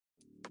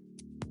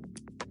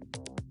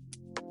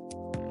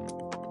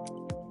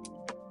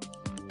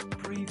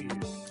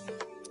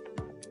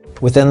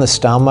Within the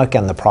stomach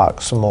and the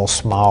proximal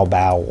small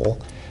bowel,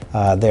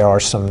 there are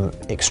some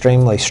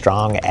extremely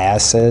strong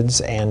acids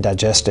and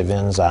digestive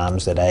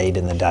enzymes that aid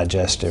in the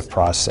digestive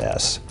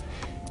process.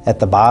 At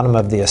the bottom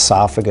of the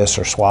esophagus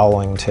or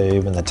swallowing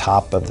tube and the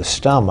top of the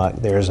stomach,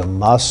 there's a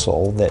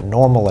muscle that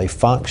normally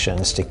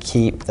functions to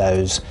keep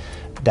those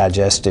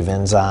digestive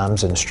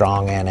enzymes and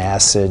strong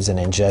antacids and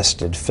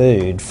ingested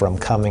food from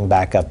coming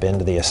back up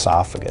into the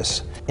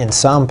esophagus. In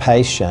some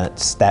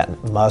patients,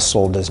 that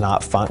muscle does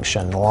not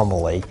function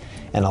normally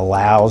and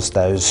allows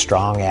those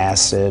strong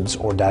acids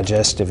or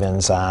digestive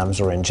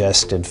enzymes or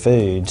ingested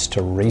foods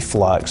to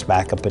reflux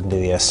back up into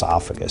the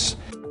esophagus.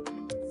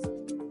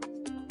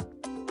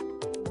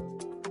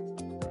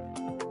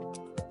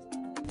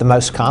 The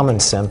most common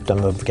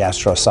symptom of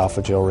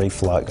gastroesophageal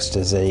reflux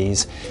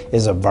disease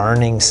is a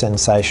burning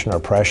sensation or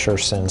pressure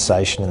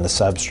sensation in the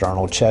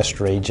substernal chest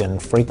region,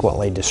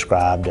 frequently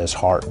described as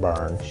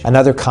heartburn.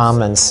 Another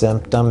common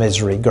symptom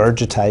is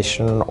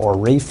regurgitation or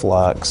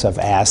reflux of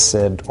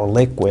acid or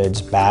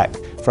liquids back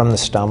from the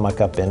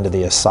stomach up into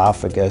the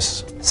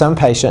esophagus. Some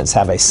patients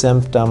have a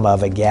symptom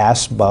of a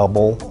gas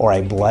bubble or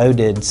a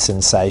bloated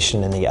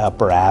sensation in the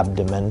upper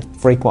abdomen,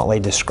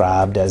 frequently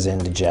described as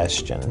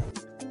indigestion.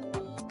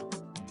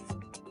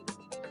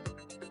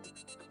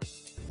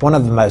 One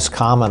of the most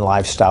common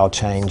lifestyle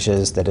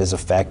changes that is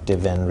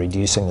effective in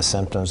reducing the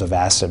symptoms of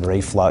acid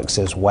reflux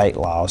is weight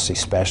loss,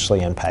 especially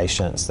in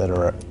patients that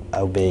are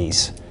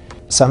obese.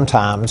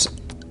 Sometimes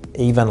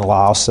even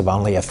loss of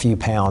only a few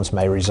pounds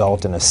may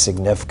result in a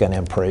significant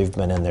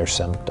improvement in their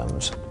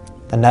symptoms.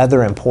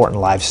 Another important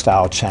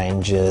lifestyle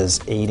change is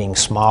eating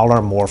smaller,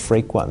 more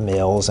frequent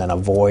meals and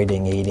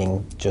avoiding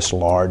eating just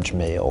large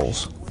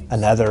meals.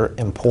 Another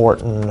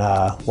important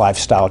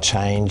lifestyle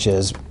change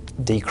is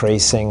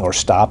decreasing or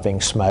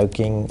stopping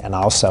smoking and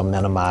also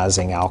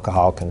minimizing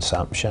alcohol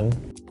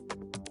consumption.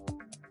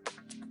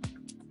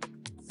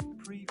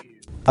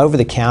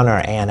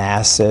 Over-the-counter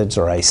antacids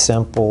are a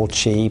simple,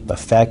 cheap,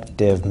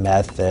 effective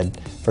method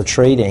for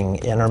treating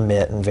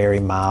intermittent,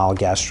 very mild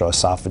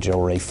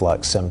gastroesophageal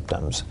reflux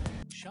symptoms.